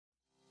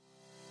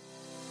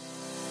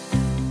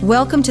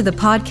Welcome to the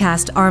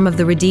podcast arm of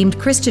the Redeemed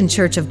Christian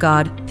Church of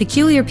God,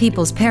 Peculiar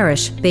People's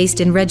Parish,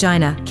 based in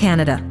Regina,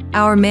 Canada.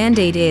 Our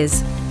mandate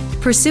is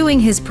pursuing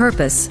His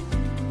purpose,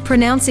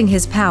 pronouncing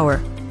His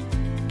power,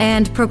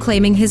 and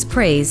proclaiming His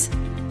praise.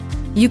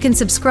 You can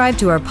subscribe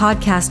to our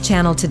podcast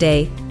channel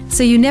today,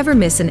 so you never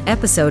miss an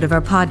episode of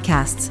our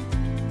podcasts.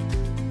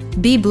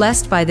 Be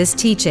blessed by this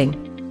teaching.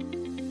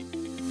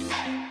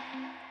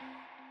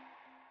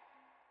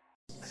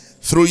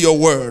 Through your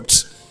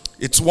words.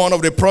 It's one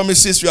of the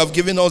promises you have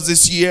given us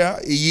this year,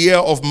 a year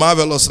of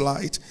marvelous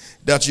light,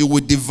 that you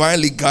will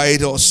divinely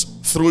guide us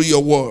through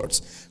your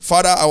words.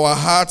 Father, our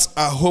hearts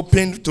are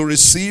hoping to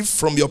receive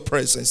from your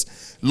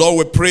presence.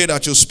 Lord, we pray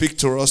that you speak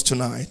to us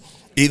tonight.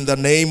 In the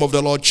name of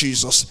the Lord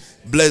Jesus.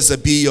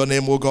 Blessed be your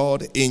name, O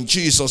God. In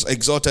Jesus'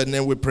 exalted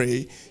name we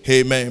pray.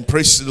 Amen.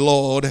 Praise the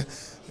Lord.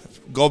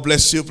 God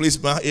bless you. Please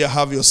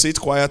have your seat.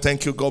 Choir,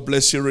 thank you. God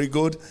bless you. Very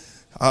good.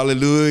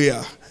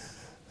 Hallelujah.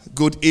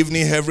 Good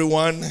evening,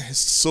 everyone. It's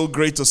so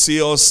great to see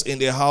us in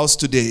the house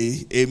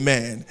today.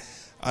 Amen.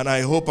 And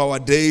I hope our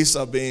days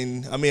our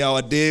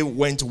day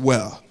went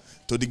well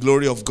to the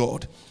glory of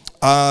God.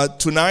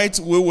 Tonight,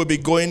 we will be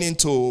going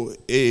into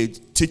a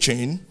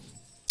teaching.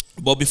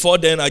 But before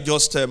then,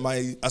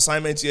 my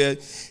assignment here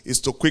is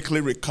to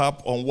quickly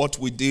recap on what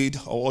we did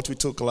or what we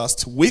took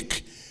last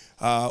week.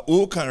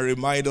 Who can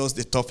remind us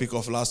the topic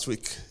of last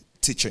week's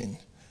teaching?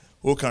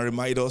 Who can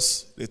remind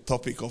us the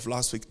topic of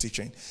last week's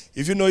teaching?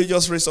 If you know, you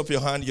just raise up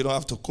your hand. You don't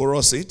have to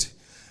chorus it.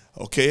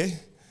 Okay?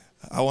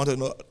 I want to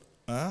know.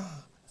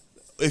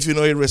 If you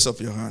know it, raise up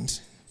your hand.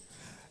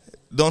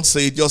 Don't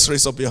say it. Just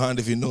raise up your hand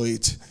if you know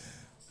it.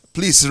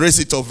 Please raise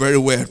it up very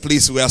well.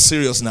 Please, we are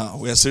serious now.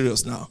 We are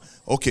serious now.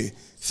 Okay.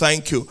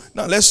 Thank you.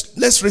 Now,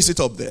 let's raise it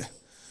up there.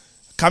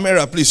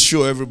 Camera, please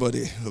show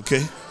everybody.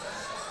 Okay?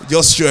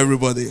 Just show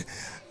everybody.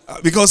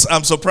 Because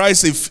I'm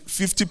surprised if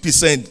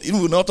 50%,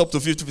 even not up to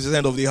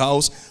 50% of the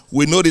house,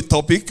 we know the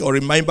topic or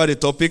remember the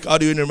topic. How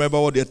do you remember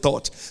what they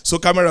taught? So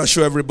camera,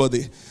 show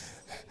everybody.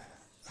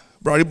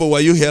 Brother Ibo,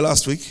 were you here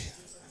last week?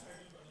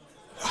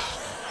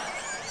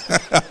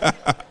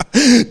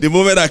 The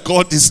moment I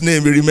called his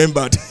name, he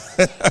remembered.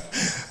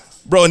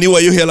 Bro, Oni, were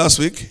you here last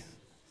week?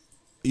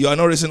 You are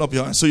not raising up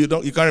your hand, so you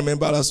can't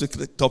remember last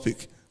week's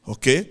topic.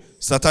 Okay?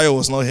 Satayo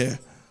was not here.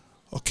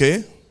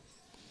 Okay?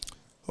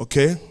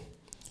 Okay?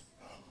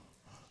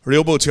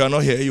 Rehoboth, you are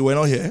not here. You were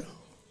not here.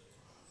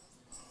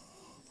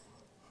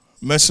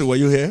 Mercy, were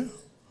you here?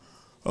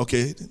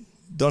 Okay.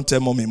 Don't tell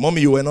mommy. Mommy,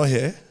 you were not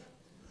here.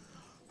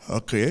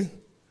 Okay.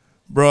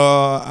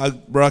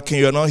 Bro King,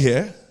 you are not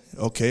here.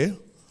 Okay.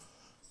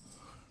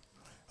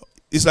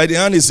 It's like the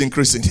hand is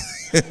increasing.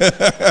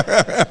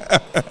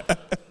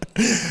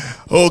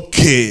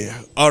 Okay.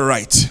 All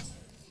right.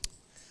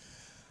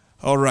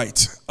 All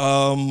right.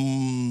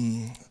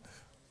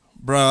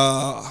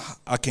 Bro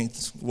Akin,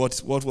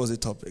 what was the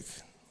topic?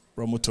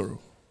 Romotoro.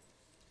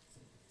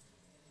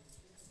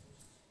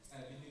 I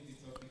believe the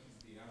topic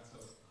is the art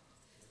of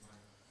man.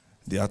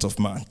 The art of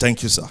man.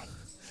 Thank you, sir.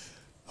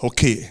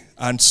 Okay.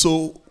 And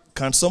so,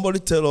 can somebody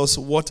tell us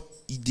what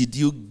did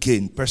you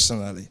gain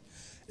personally?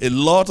 A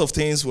lot of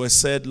things were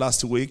said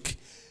last week.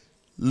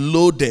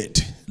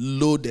 Loaded.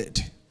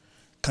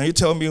 Can you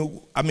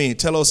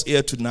tell us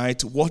here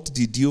tonight, what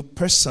did you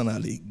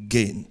personally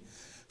gain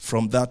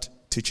from that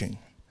teaching?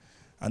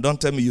 And don't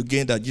tell me you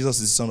gained that Jesus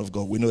is the Son of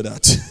God. We know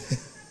that.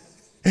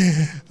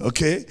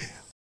 Okay?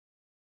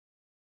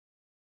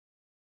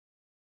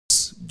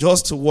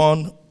 Just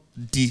one,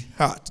 the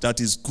heart that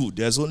is good.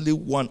 There's only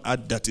one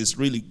heart that is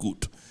really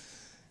good.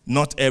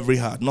 Not every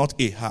heart, not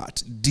a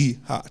heart, the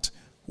heart.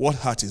 What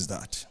heart is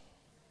that?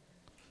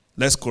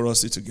 Let's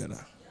chorus it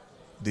together.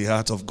 The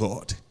heart of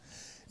God.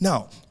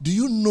 Now, do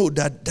you know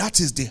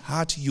that is the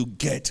heart you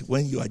get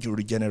when you are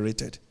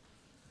regenerated?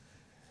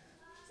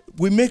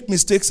 We make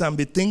mistakes and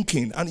be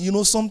thinking,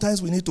 and sometimes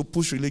we need to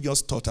push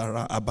religious thought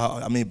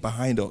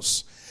behind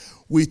us.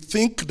 We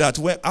think that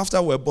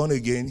after we're born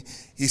again,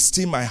 it's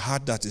still my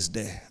heart that is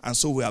there. And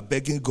so we are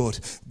begging God,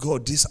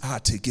 this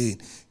heart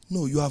again.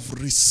 No, you have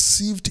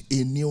received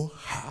a new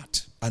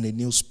heart and a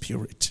new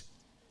spirit.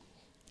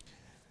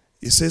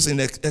 It says in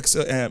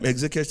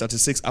Ezekiel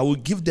 36, I will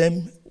give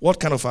them what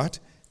kind of heart?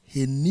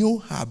 A new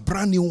heart,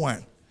 brand new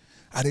one.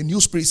 And a new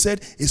spirit. It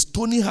said, a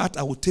stony heart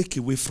I will take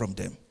away from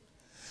them.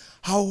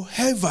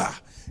 However,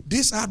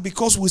 this heart,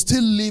 because we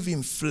still live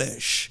in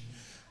flesh,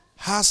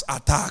 has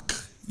attack.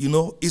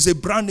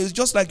 It's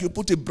just like you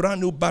put a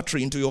brand new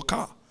battery into your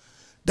car.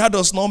 That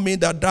does not mean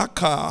that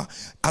car,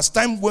 as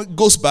time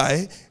goes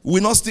by,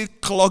 will not still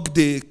clog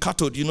the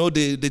cathode.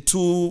 The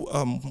two,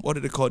 what do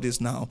they call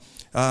this now?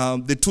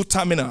 The two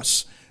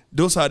terminals.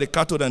 Those are the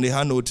cathode and the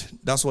anode.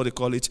 That's what they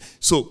call it.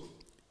 So,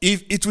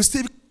 if it will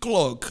still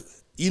clog,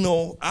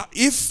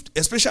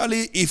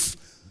 especially if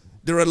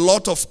there are a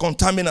lot of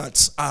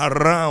contaminants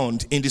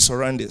around in the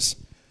surroundings.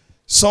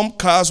 Some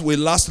cars will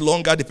last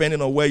longer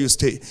depending on where you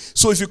stay.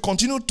 So if you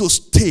continue to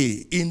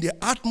stay in the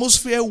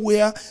atmosphere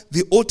where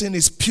the whole thing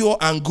is pure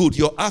and good,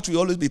 your heart will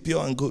always be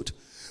pure and good.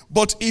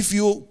 But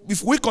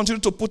if we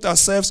continue to put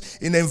ourselves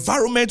in an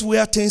environment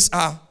where things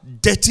are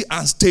dirty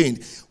and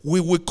stained, we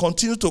will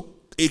continue to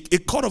a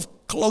kind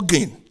of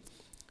clogging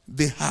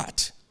the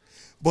heart.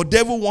 But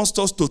devil wants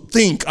us to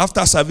think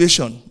after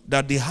salvation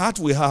that the heart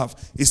we have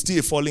is still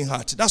a fallen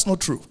heart. That's not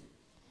true.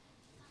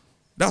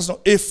 That's not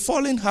a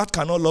fallen heart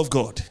cannot love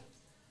God.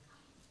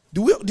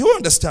 Do you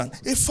understand?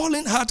 A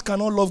fallen heart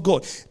cannot love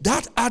God.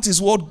 That heart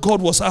is what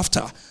God was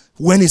after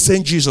when he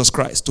sent Jesus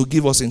Christ to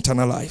give us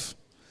eternal life.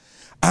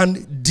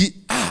 And the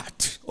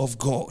heart of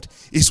God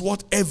is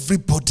what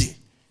everybody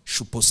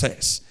should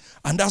possess.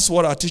 And that's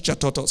what our teacher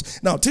taught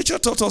us. Now, teacher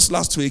taught us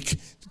last week.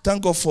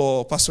 Thank God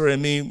for Pastor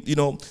Remy.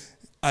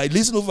 I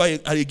listened over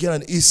it again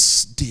and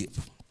it's deep.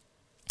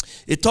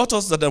 He taught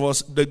us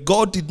that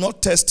God did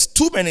not test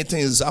too many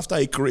things after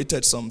he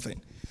created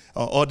something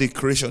or the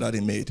creation that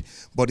he made,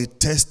 but he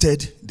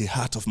tested the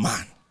heart of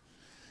man.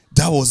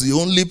 That was the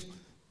only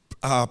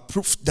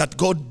proof that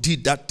God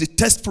did, that the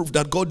test proof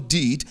that God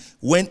did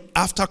when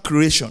after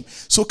creation.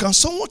 So can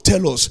someone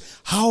tell us,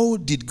 how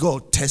did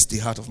God test the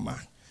heart of man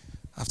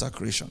after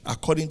creation,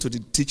 according to the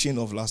teaching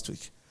of last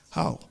week?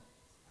 How?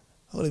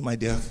 Holy, my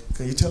dear,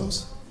 can you tell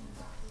us?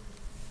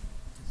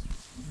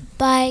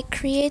 By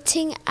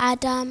creating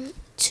Adam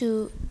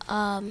to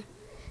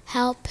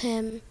help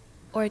him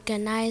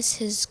organize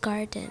his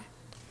garden.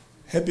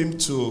 Help him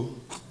to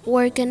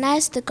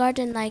organize the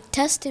garden, like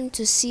test him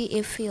to see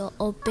if he'll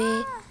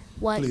obey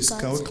what Please,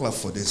 God can we said. clap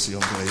for this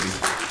young lady?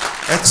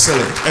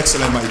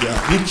 Excellent, my dear.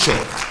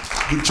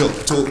 Good job.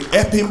 To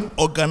help him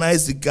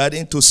organize the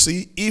garden to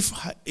see if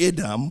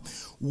Adam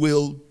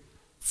will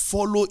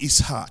follow his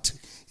heart.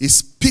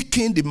 He's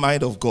picking the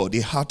mind of God,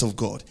 the heart of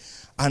God.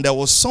 And there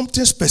was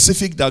something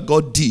specific that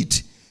God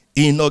did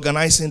in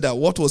organizing that.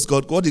 What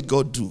did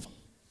God do?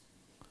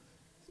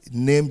 He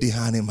named the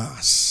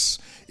animals.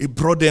 He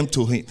brought them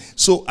to him.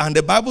 So, and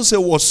the Bible says,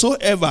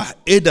 whatsoever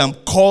Adam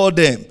called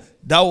them,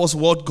 that was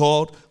what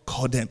God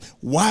called them.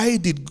 Why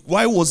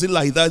was it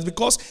like that?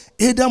 Because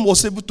Adam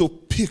was able to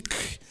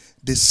pick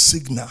the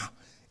signal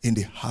in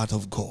the heart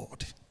of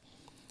God.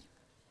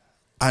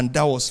 And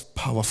that was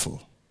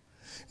powerful.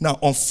 Now,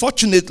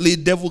 unfortunately,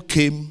 the devil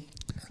came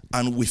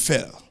and we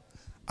fell.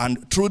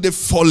 And through the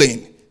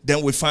falling,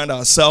 then we find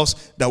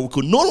ourselves that we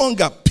could no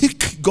longer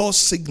pick God's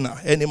signal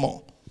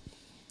anymore.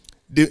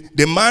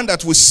 The man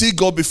that we see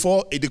God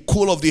before in the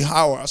cool of the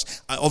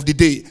hours of the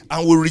day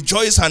and will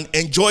rejoice and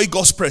enjoy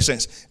God's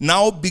presence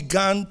now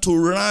began to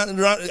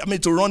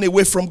run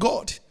away from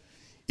God.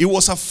 He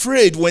was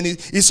afraid when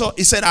he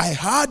said, I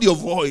heard your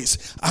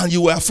voice and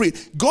you were afraid.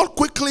 God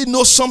quickly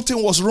knows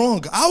something was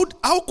wrong.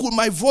 How could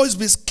my voice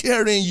be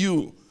scaring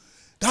you?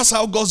 That's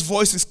how God's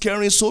voice is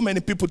carrying so many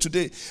people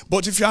today.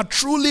 But if you are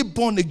truly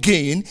born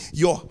again,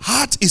 your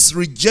heart is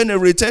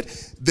regenerated.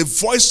 The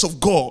voice of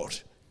God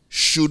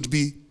should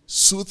be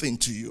soothing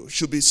to you,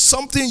 should be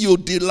something you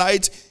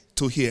delight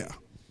to hear.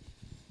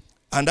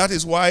 And that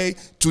is why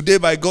today,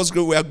 by God's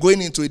grace, we are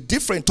going into a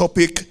different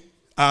topic.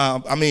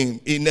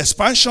 In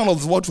expansion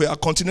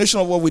of continuation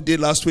of what we did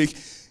last week,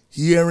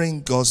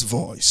 hearing God's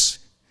voice.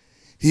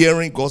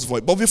 Hearing God's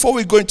voice. But before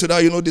we go into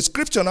that, the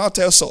scripture now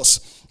tells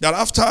us that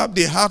after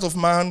the heart of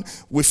man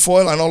will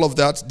fall and all of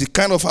that, the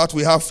kind of heart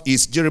we have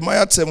is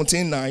Jeremiah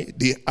 17:9.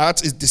 The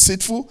heart is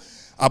deceitful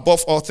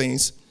above all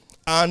things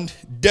and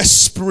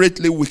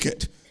desperately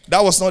wicked.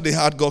 That was not the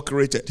heart God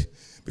created.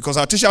 Because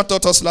our teacher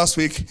taught us last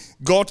week,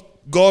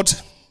 God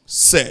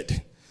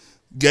said.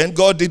 Then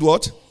God did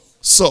what?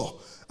 Saw.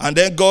 And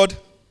then God,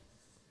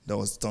 that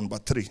was done by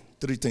three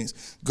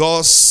things.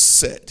 God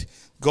said,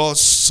 God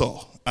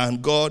saw,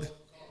 and God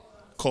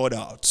called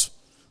out.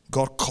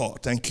 God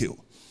called, thank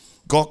you.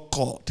 God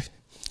called.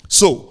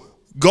 So,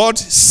 God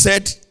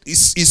said, he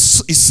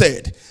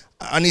said,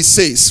 and he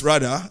says,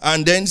 rather,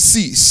 and then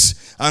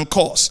sees and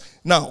calls.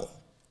 Now,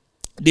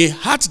 the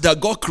heart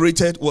that God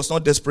created was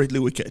not desperately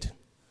wicked.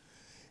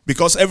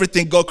 Because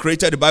everything God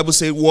created, the Bible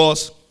says,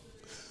 was.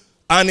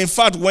 And in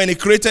fact, when he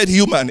created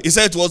human, he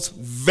said it was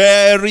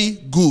very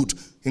good,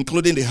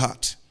 including the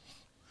heart.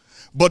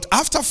 But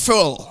after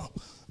fall,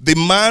 the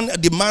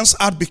man's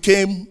heart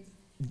became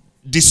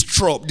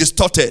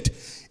distorted.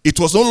 It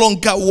was no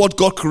longer what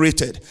God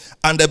created.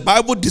 And the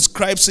Bible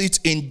describes it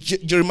in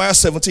Jeremiah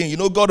 17.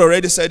 God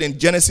already said in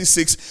Genesis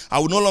 6, I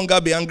will no longer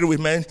be angry with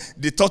men.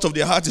 The thought of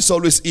their heart is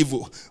always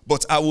evil.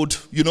 But I would,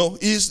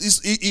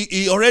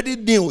 he already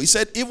knew. He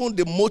said even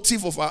the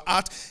motive of our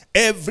heart,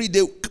 every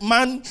day,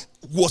 man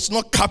was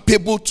not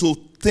capable to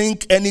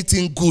think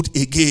anything good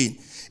again.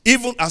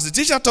 Even as the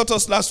teacher taught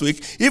us last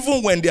week,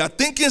 even when they are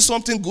thinking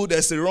something good,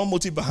 there's a wrong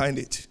motive behind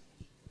it.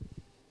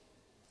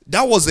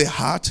 That was a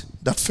heart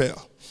that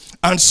fell.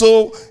 And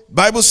so,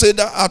 Bible said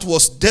that heart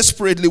was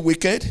desperately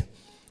wicked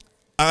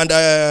and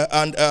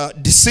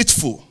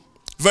deceitful,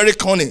 very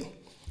cunning.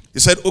 He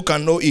said, who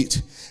can know it?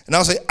 And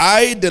I'll say,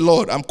 I, the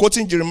Lord, I'm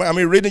quoting Jeremiah,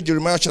 reading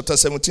Jeremiah chapter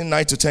 17,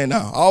 9-10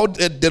 now. How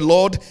did the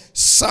Lord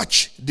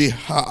search the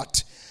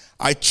heart?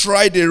 I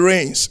tried the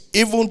reins,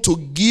 even to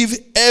give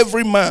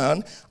every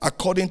man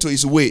according to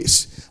his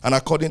ways and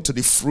according to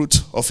the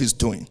fruit of his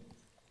doing.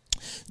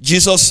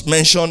 Jesus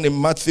mentioned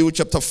in Matthew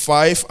chapter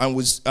 5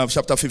 and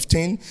chapter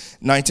 15,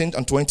 19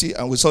 and 20.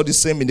 And we saw the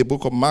same in the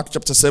book of Mark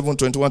chapter 7,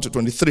 21 to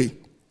 23.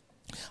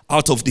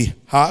 Out of the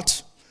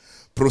heart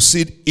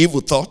proceed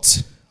evil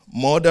thoughts,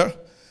 murder,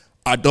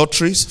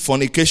 adulteries,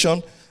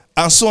 fornication,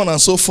 and so on and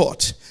so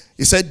forth.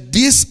 He said,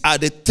 these are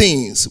the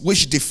things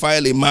which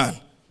defile a man.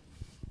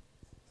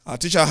 Our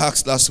teacher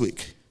asked last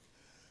week,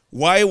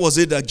 why was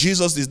it that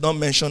Jesus did not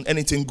mention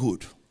anything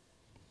good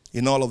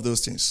in all of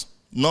those things?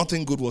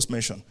 Nothing good was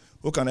mentioned.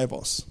 Who can help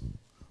us?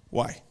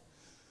 Why?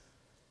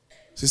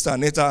 Sister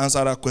Anita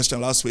answered that question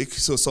last week,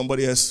 so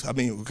somebody else,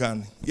 we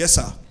can. Yes,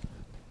 sir.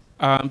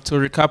 To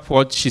recap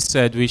what she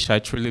said, which I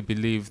truly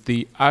believe,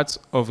 the heart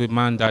of a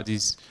man that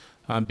is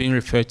being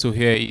referred to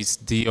here is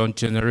the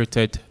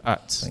ungenerated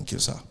heart. Thank you,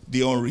 sir.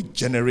 The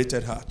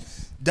unregenerated heart.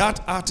 That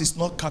heart is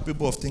not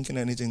capable of thinking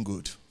anything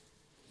good.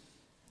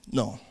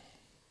 No.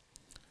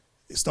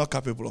 It's not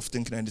capable of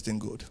thinking anything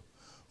good.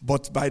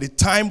 But by the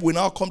time we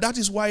now come, that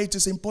is why it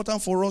is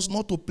important for us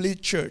not to play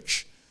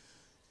church.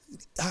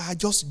 I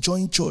just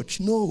joined church.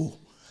 No.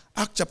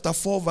 Acts chapter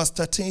 4 verse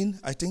 13,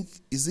 I think,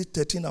 is it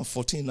 13 and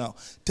 14 now?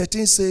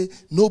 13 say,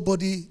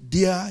 nobody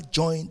dare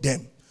join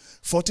them.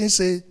 14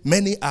 say,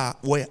 many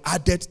were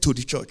added to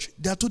the church.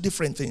 They are two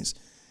different things.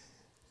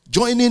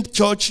 Joining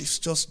church is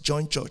just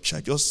join church.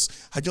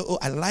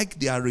 I like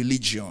their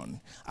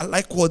religion. I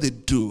like what they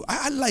do.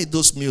 I like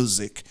those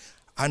music.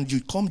 And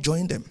you come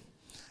join them.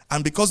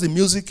 And because the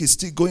music is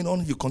still going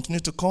on, you continue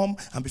to come,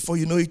 and before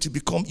you know it,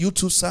 you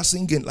two start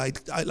singing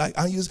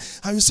and you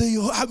say,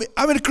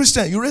 I'm a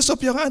Christian. You raise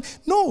up your hand.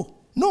 No.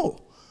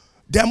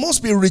 There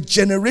must be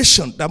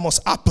regeneration that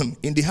must happen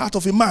in the heart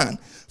of a man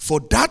for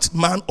that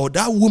man or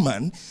that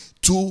woman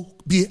to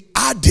be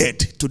added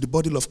to the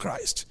body of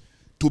Christ,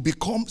 to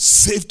become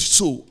saved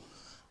soul.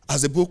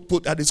 As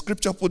the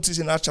scripture puts it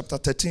in Acts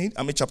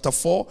chapter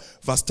 4,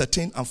 verse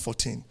 13 and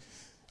 14.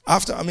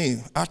 Acts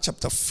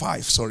chapter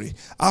 5,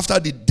 after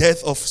the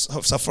death of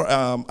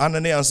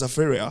Ananias and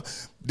Sapphira,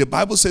 the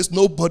Bible says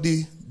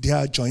nobody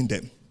dare join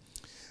them.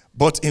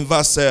 But in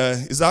verse,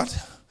 is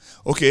that?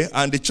 Okay,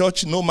 and the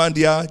church, no man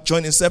dare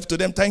join himself to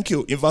them. Thank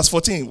you. In verse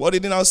 14, what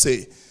did he now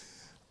say?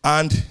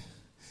 And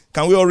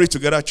can we all read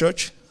together,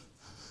 church?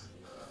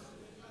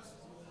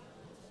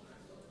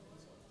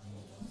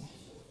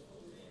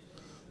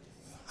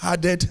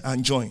 Added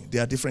and joined, they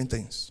are different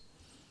things.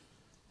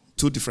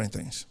 Two different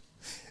things.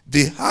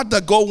 The heart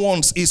that God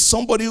wants is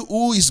somebody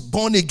who is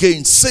born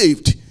again,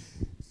 saved.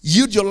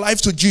 Yield your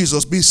life to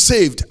Jesus, be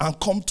saved, and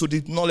come to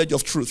the knowledge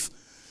of truth.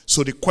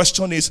 So the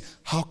question is,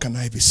 how can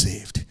I be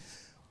saved?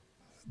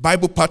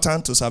 Bible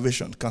pattern to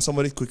salvation. Can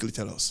somebody quickly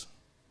tell us?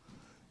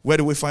 Where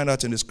do we find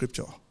out in the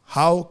scripture?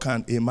 How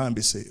can a man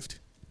be saved?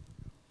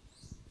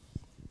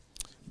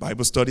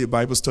 Bible study,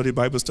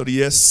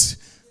 yes.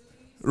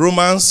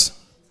 Romans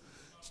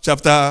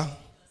chapter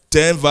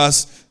 10,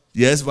 verse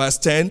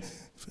 10.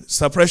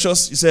 Sir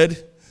Precious, he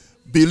said,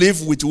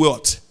 believe with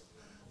what?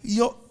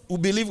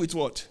 Believe with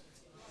what?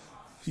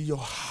 Your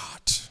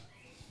heart.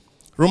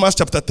 Romans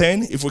chapter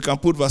 10, if we can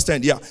put verse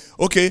 10. Yeah.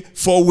 Okay.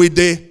 For with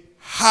the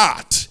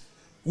heart.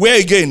 Where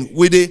again?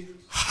 With the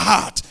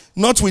heart.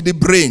 Not with the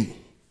brain.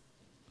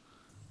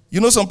 You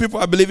know, some people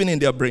are believing in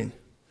their brain.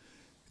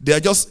 They are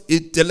just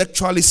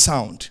intellectually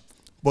sound,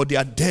 but they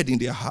are dead in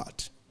their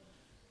heart.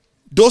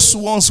 Those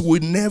ones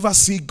will never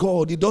see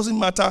God. It doesn't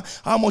matter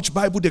how much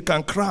Bible they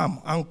can cram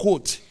and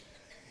quote.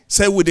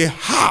 Say with the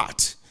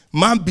heart,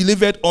 man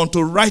believeth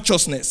unto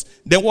righteousness.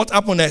 Then what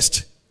happened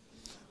next?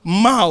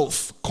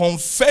 Mouth,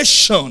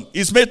 confession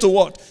is made to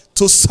what?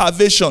 To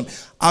salvation.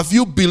 Have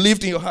you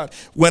believed in your heart?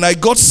 When I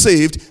got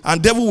saved,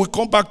 and devil will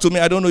come back to me,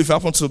 I don't know if it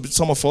happened to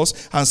some of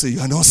us, and say,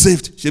 you are not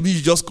saved. Maybe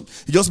you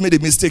just made a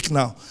mistake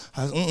now.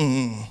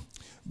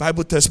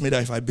 Bible tells me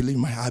that if I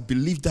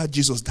believe that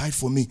Jesus died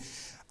for me,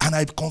 and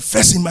I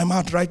confess in my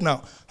mouth right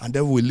now, and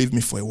devil will leave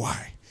me for a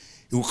while.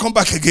 He will come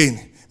back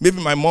again.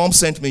 Maybe my mom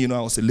sent me,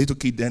 I was a little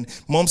kid then.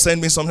 Mom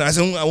sent me something. I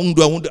said, I won't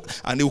do.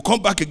 And he will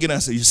come back again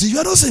and say, you see, you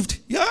are not saved.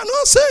 You are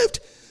not saved.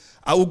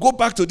 I will go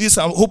back to this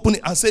and open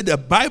it and say, the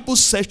Bible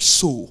said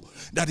so,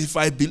 that if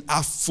I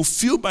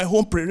fulfill my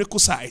own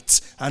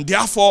prerequisites, and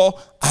therefore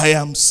I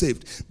am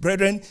saved.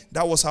 Brethren,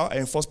 that was how I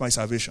enforced my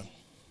salvation.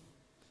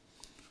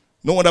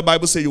 No wonder the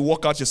Bible says you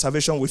walk out your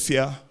salvation with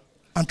fear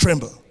and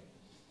tremble.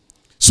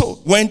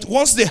 So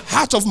once the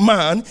heart of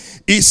man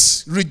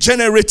is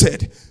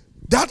regenerated,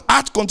 that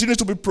heart continues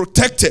to be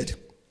protected.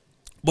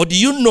 But do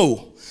you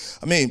know,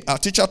 our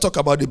teacher talked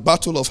about the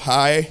battle of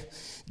Ai.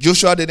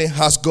 Joshua didn't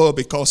ask God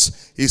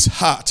because his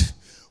heart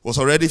was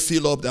already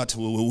filled up that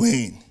we will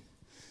win.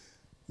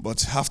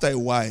 But after a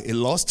while, he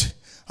lost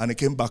and he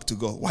came back to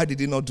God. Why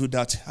did he not do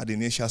that at the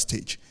initial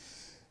stage?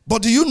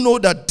 But do you know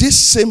that this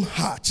same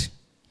heart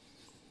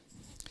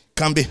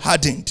can be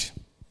hardened?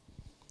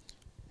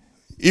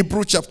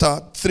 Hebrews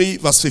chapter 3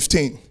 verse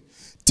 15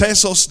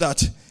 tells us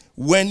that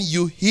when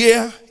you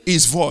hear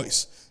his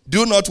voice,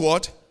 do not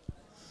what?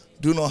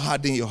 Do not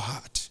harden your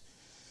heart.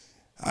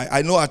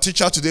 I know our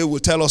teacher today will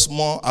tell us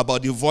more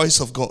about the voice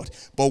of God.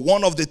 But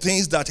one of the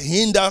things that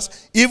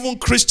hinders even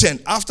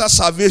Christians after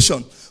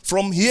salvation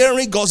from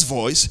hearing God's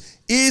voice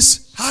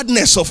is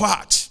hardness of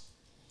heart.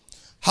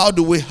 How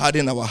do we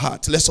harden our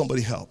heart? Let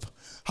somebody help.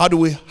 How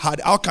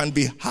can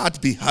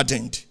heart be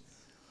hardened?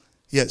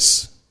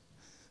 Yes.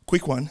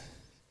 Quick one.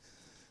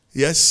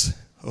 Yes.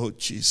 Oh,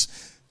 jeez.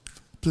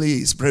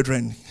 Please,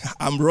 brethren,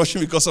 I'm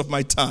rushing because of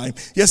my time.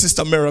 Yes,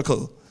 Sister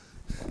Miracle.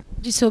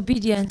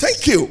 Disobedience.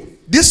 Thank you.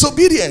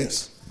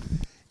 Disobedience.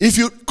 If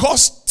you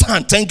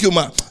constant, thank you,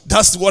 ma'am.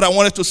 That's what I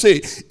wanted to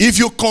say. If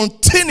you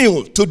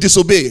continue to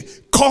disobey,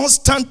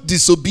 constant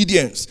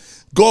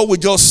disobedience, God will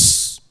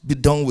just be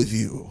done with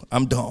you.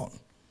 I'm done.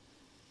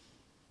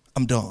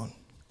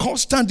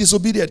 Constant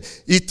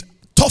disobedience. It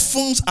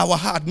toughens our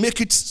heart,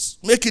 make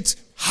it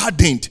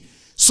hardened.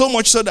 So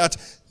much so that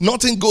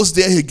nothing goes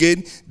there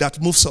again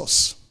that moves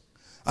us.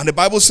 And the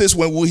Bible says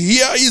when we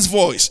hear his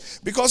voice,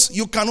 because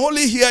you can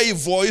only hear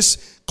his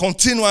voice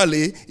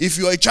continually if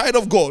you are a child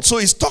of God. So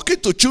he's talking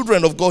to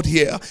children of God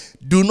here.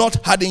 Do not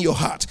harden your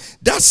heart.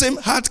 That same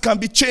heart can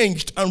be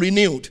changed and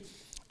renewed.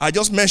 I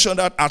just mentioned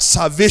that at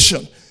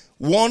salvation,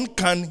 one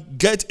can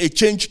get a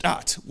changed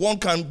heart. One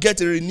can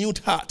get a renewed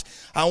heart.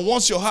 And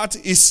once your heart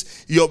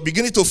you're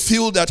beginning to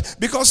feel that,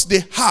 because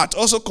the heart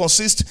also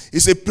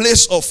is a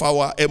place of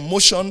our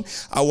emotion,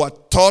 our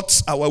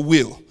thoughts, our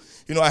will.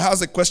 You know, I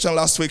asked a question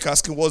last week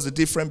asking what's the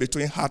difference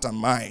between heart and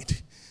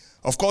mind.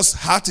 Of course,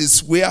 heart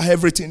is where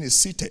everything is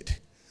seated.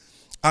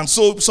 And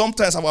so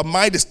sometimes our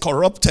mind is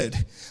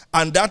corrupted.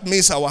 And that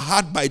means our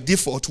heart by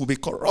default will be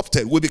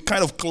corrupted, will be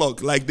kind of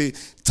clogged, like the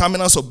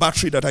terminals of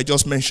battery that I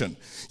just mentioned.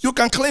 You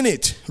can clean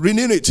it,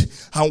 renew it.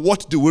 And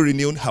what do we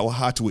renew our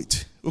heart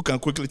with? Who can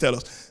quickly tell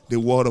us? The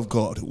word of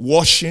God.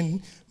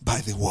 Washing by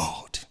the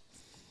word.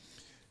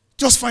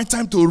 Just find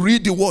time to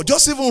read the word.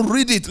 Just even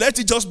read it. Let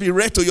it just be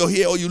read to your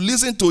ear, or you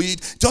listen to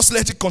it. Just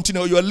let it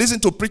continue. You are listening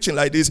to preaching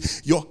like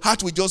this. Your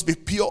heart will just be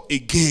pure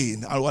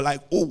again. And we're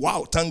like, oh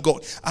wow, thank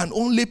God. And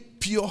only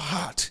pure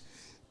heart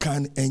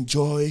can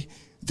enjoy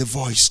the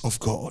voice of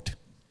God.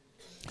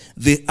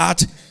 The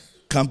heart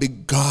can be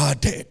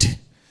guarded.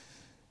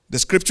 The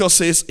scripture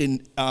says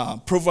in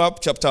Proverbs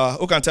chapter,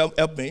 who can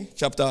help me?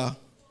 Chapter,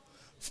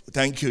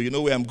 thank you, you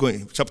know where I'm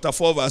going. Chapter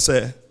 4 verse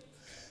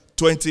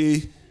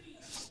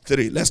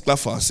 23. Let's clap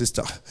for our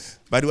sister.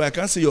 By the way, I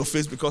can't see your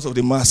face because of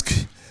the mask.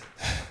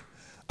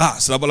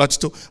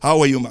 Slabalatito, how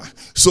are you, ma?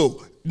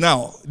 So,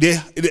 now,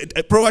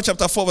 the Proverbs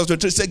chapter 4 verse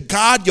 23 says,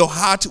 guard your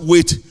heart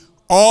with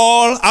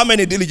all, how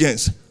many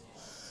diligence?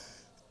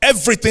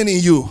 Everything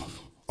in you,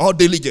 all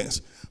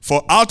diligence.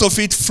 For out of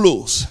it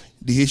flows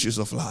the issues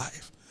of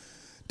life.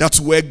 That's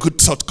where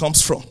good thought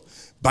comes from.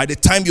 By the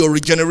time you're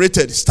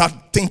regenerated, start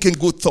thinking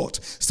good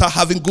thought. Start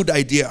having good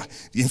idea.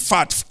 In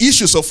fact,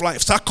 issues of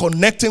life, start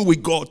connecting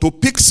with God to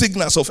pick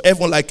signals of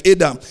heaven like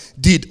Adam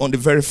did on the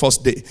very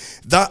first day.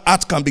 That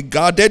heart can be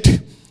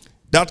guarded.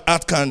 That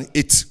heart can,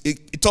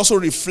 it also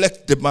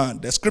reflects the man.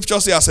 The scripture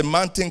says, as a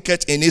man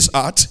thinketh in his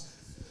heart,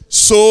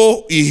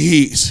 so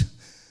he is.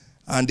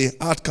 And the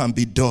heart can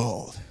be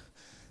dull.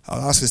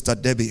 I'll ask Sister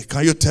Debbie,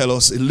 can you tell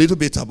us a little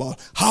bit about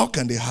how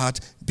can the heart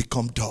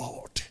become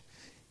dulled?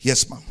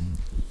 Yes, ma'am.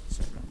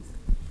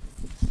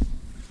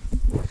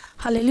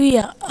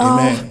 Hallelujah.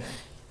 Amen.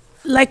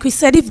 Like we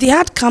said, if the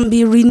heart can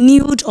be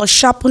renewed or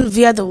sharpened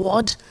via the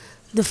word,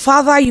 the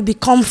farther you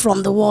become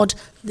from the word,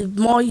 the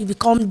more you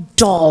become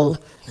dull.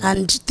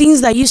 And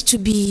things that used to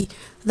be,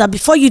 that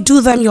before you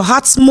do them, your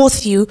heart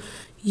smooths you,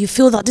 you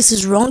feel that this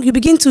is wrong. You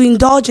begin to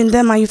indulge in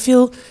them and you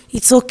feel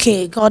it's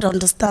okay. God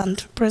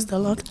understands. Praise the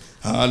Lord.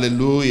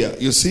 Hallelujah.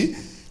 You see,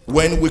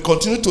 when we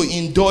continue to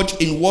indulge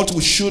in what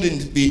we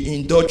shouldn't be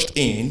indulged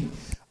in,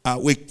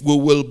 we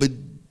will be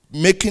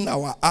making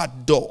our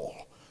heart dull.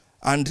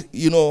 And,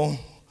 you know,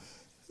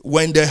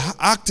 when the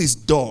heart is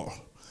dull,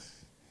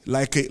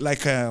 like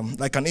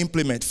an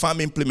implement,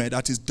 farm implement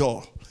that is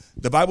dull,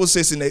 the Bible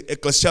says in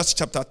Ecclesiastes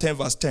chapter 10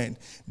 verse 10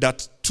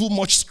 that too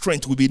much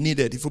strength will be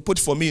needed. If you put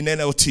for me in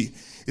NLT,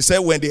 it said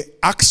when the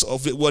axe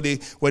of where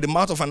the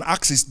mouth of an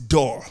axe is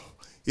dull,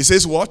 it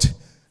says what?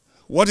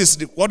 What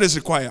is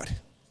required?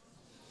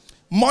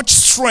 Much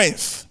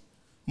strength.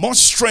 Much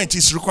strength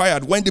is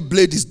required when the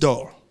blade is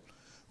dull.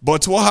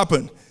 But what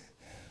happened?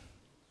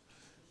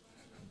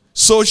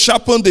 So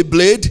sharpen the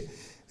blade.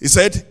 He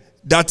said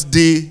that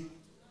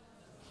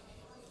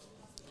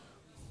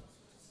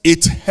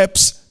it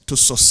helps to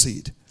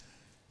succeed.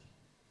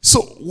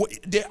 So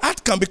the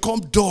heart can become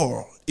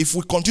dull if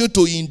we continue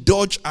to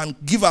indulge and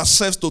give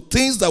ourselves to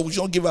things that we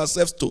shouldn't give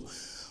ourselves to,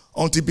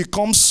 until it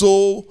becomes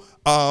so,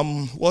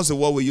 what's the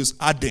word we use?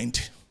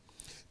 Ardent.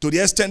 To the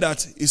extent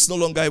that it's no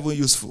longer even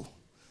useful.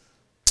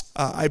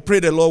 I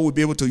pray the Lord will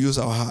be able to use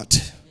our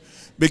heart.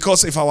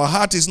 Because if our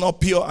heart is not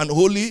pure and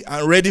holy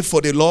and ready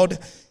for the Lord,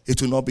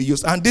 it will not be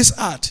used. And this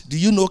heart, do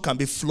you know, can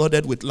be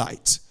flooded with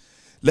light.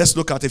 Let's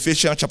look at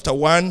Ephesians chapter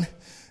 1,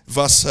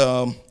 verse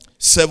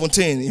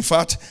 17. In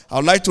fact, I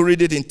would like to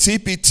read it in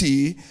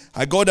TPT.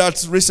 I got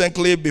that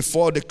recently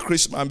before the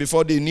Christmas and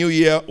before the New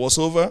Year was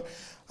over.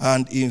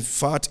 And in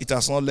fact, it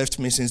has not left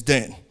me since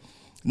then.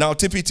 Now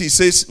TPT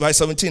says, verse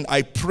 17,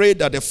 I pray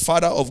that the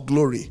Father of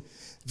glory,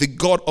 the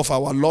God of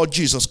our Lord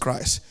Jesus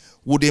Christ,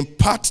 would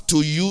impart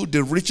to you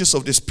the riches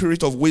of the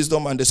spirit of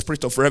wisdom and the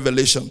spirit of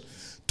revelation,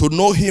 to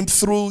know him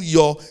through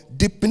your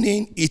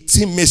deepening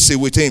intimacy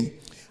with him.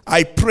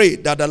 I pray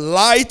that the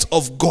light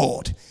of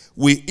God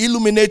will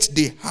illuminate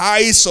the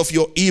eyes of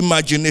your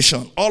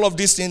imagination. All of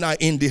these things are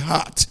in the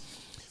heart,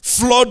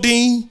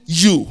 flooding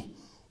you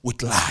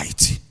with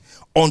light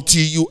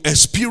until you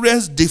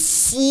experience the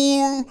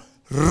full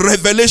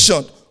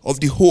revelation of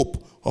the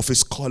hope of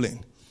his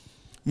calling.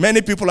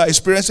 Many people are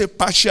experiencing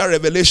partial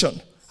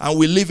revelation, and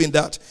we live in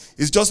that.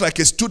 It's just like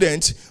a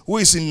student who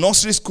is in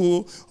nursery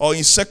school or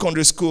in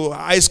secondary school,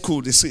 high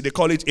school, they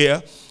call it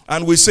here,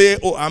 and we say,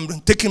 oh, I'm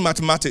taking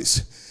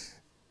mathematics.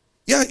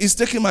 Yeah, he's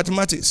taking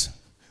mathematics.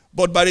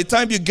 But by the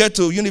time you get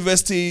to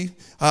university,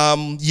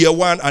 year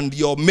one, and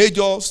your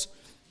majors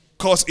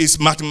course is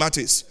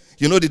mathematics,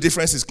 you know the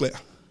difference is clear.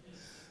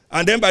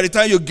 And then by the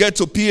time you get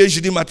to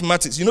PhD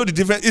mathematics, you know the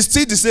difference. It's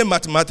still the same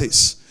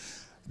mathematics.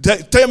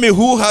 Tell me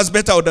who has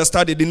better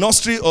understanding, the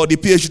nursery or the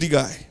PhD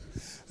guy?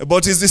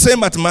 But it's the same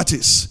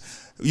mathematics.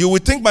 You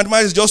would think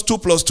mathematics is just 2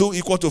 +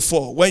 2 =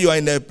 4 when you are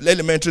in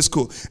elementary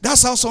school.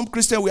 That's how some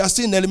Christians, we are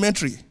still in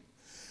elementary.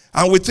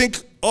 And we think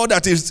all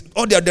that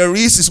there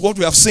is what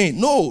we have seen.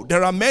 No,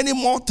 there are many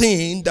more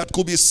things that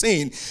could be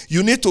seen.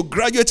 You need to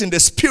graduate in the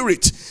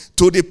spirit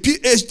to the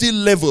PhD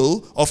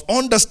level of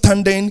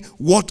understanding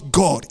what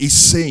God is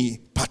saying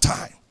part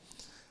time.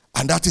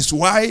 And that is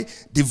why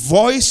the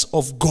voice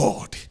of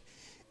God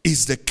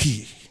is the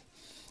key.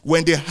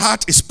 When the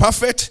heart is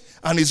perfect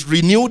and is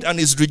renewed and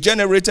is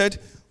regenerated,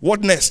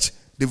 what next?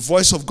 The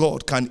voice of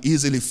God can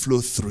easily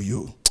flow through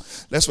you.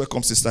 Let's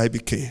welcome Sister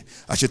IBK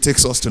as she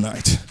takes us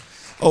tonight.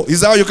 Oh,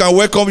 is that how you can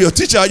welcome your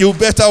teacher? You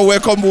better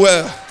welcome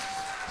well,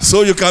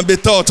 so you can be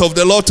taught of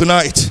the Lord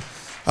tonight.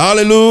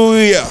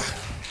 Hallelujah.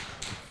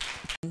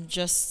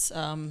 Just,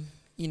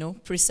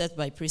 precept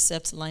by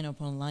precept, line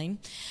upon line,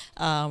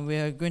 we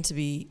are going to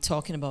be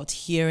talking about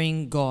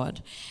hearing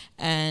God.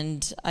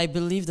 And I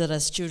believe that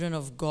as children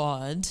of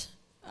God,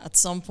 at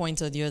some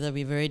point or the other,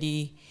 we've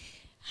already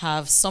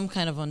have some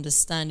kind of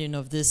understanding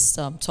of this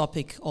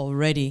topic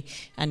already,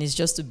 and it's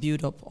just to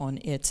build up on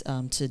it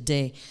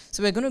today.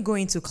 So we're going to go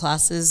into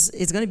classes.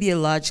 It's going to be a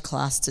large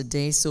class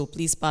today, so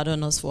please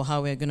pardon us for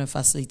how we're going to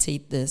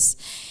facilitate this.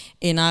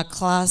 In our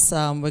class,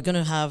 we're going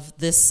to have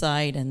this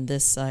side, and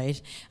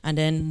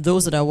then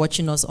those that are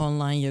watching us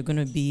online, you're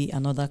going to be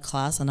another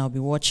class, and I'll be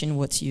watching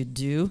what you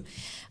do,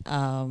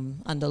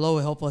 and the Lord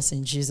will help us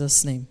in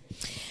Jesus' name.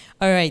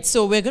 All right,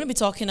 so we're going to be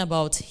talking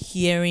about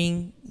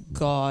hearing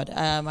God.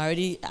 I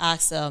already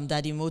asked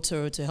Daddy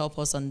Motoro to help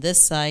us on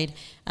this side,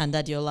 and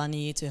Daddy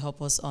Olani to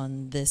help us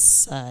on this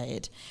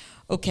side.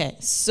 Okay,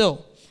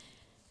 so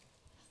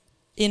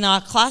in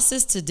our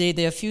classes today,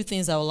 there are a few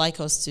things I would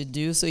like us to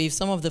do. So if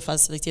some of the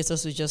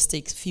facilitators will just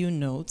take a few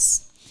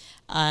notes.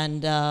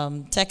 And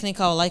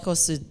technically, I would like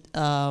us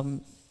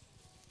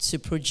to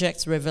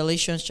project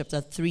Revelation chapter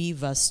 3,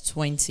 verse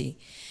 20.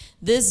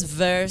 This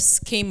verse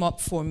came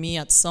up for me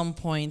at some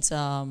point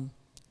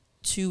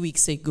 2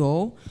 weeks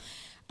ago,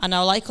 and I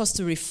would like us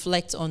to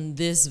reflect on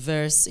this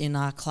verse in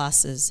our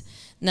classes.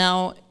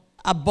 Now,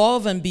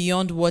 above and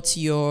beyond what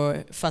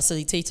your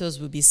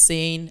facilitators will be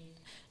saying,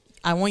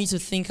 I want you to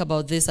think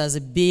about this as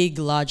a big,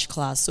 large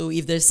class. So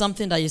if there's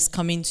something that is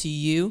coming to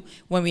you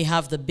when we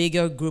have the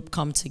bigger group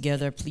come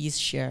together, please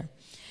share.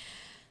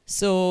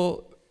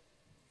 So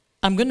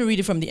I'm going to read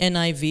it from the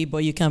NIV,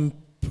 but you can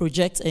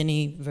project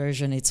any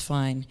version, it's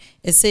fine.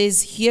 It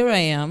says, "Here I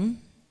am,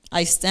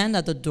 I stand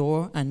at the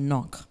door and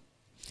knock.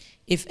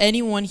 If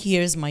anyone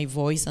hears my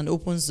voice and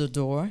opens the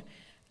door,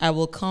 I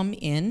will come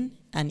in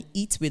and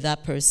eat with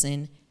that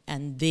person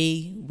and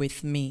they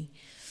with me."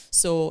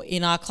 So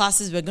in our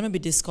classes, we're going to be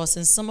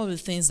discussing some of the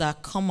things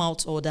that come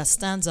out or that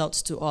stands out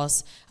to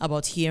us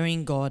about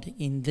hearing God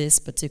in this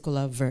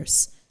particular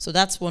verse. So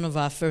that's one of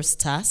our first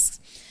tasks.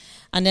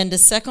 And then the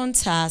second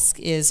task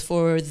is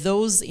for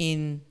those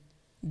in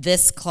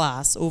this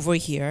class over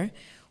here,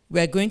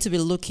 we're going to be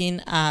looking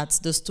at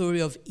the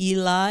story of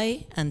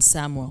Eli and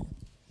Samuel.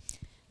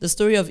 The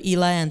story of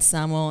Eli and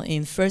Samuel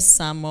in 1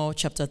 Samuel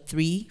chapter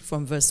 3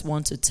 from verse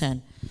 1 to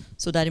 10.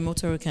 So Daddy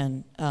Motoro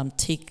can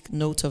take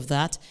note of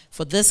that.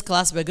 For this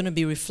class, we're going to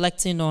be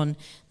reflecting on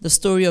the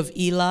story of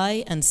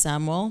Eli and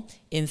Samuel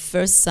in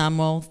 1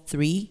 Samuel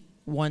 3,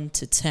 1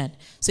 to 10.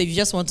 So if you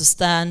just want to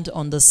stand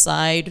on the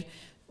side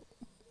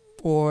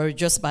or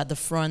just by the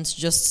front,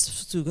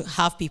 just to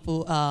have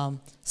people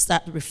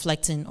start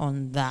reflecting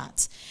on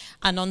that.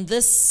 And on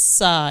this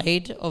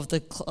side of the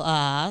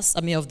class,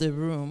 of the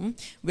room,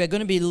 we're going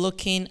to be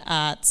looking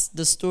at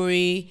the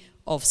story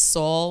of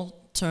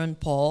Saul turned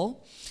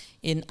Paul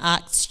in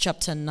Acts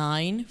chapter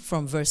 9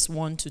 from verse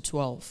 1 to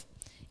 12.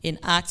 In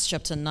Acts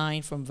chapter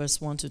 9 from verse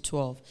 1 to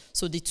 12.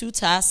 So the two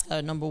tasks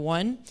are, number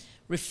one,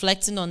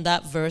 reflecting on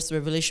that verse,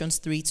 Revelations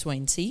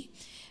 3:20,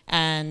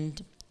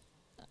 and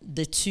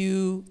the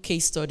two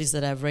case studies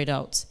that I've read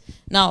out.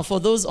 Now, for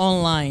those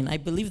online, I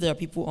believe there are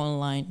people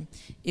online.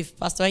 If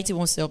Pastor Iti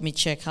wants to help me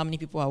check how many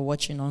people are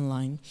watching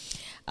online,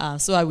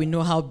 so I will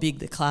know how big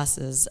the class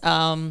is.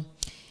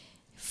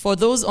 For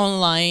those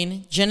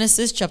online,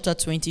 Genesis chapter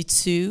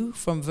 22,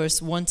 from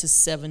verse 1 to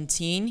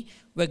 17,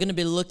 we're going to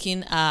be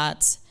looking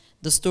at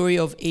the story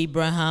of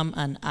Abraham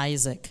and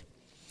Isaac.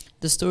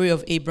 The story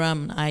of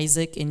Abraham and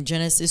Isaac in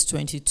Genesis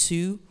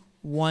 22,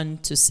 1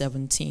 to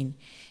 17.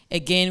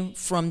 Again,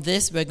 from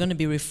this, we're going to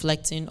be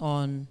reflecting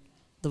on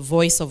the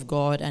voice of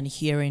God and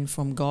hearing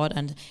from God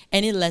and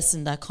any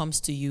lesson that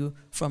comes to you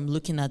from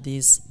looking at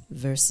these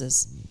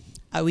verses.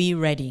 Are we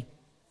ready?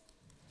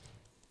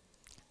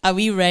 Are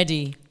we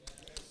ready?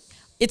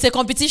 It's a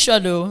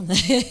competition, though.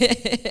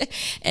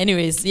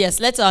 Anyways, yes,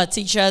 let our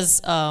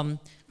teachers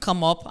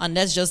come up and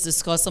let's just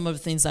discuss some of the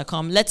things that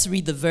come. Let's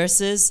read the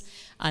verses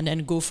and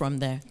then go from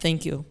there.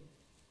 Thank you.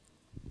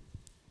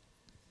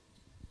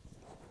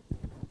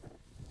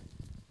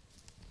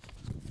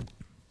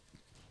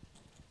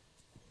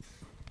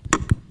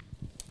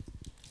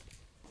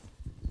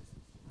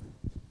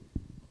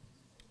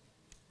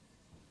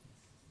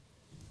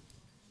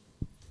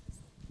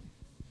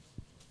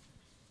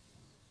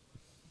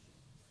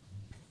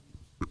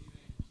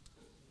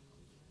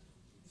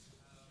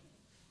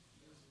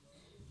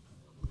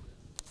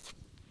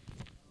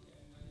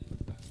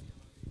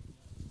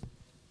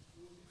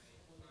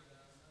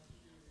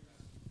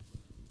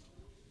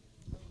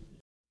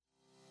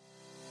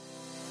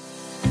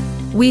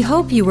 We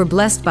hope you were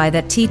blessed by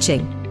that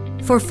teaching.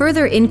 For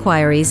further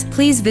inquiries,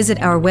 please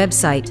visit our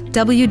website,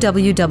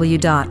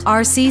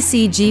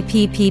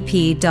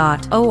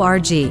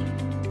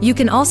 www.rccgppp.org. You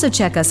can also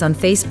check us on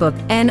Facebook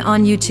and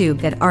on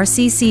YouTube at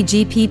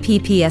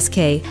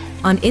RCCGPPPSK,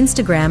 on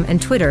Instagram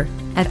and Twitter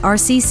at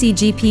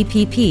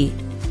RCCGPPP.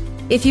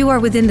 If you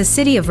are within the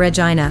city of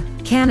Regina,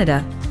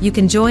 Canada, you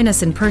can join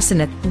us in person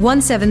at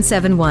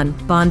 1771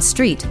 Bond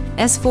Street,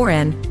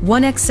 S4N,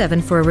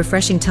 1X7 for a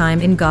refreshing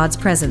time in God's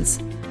presence.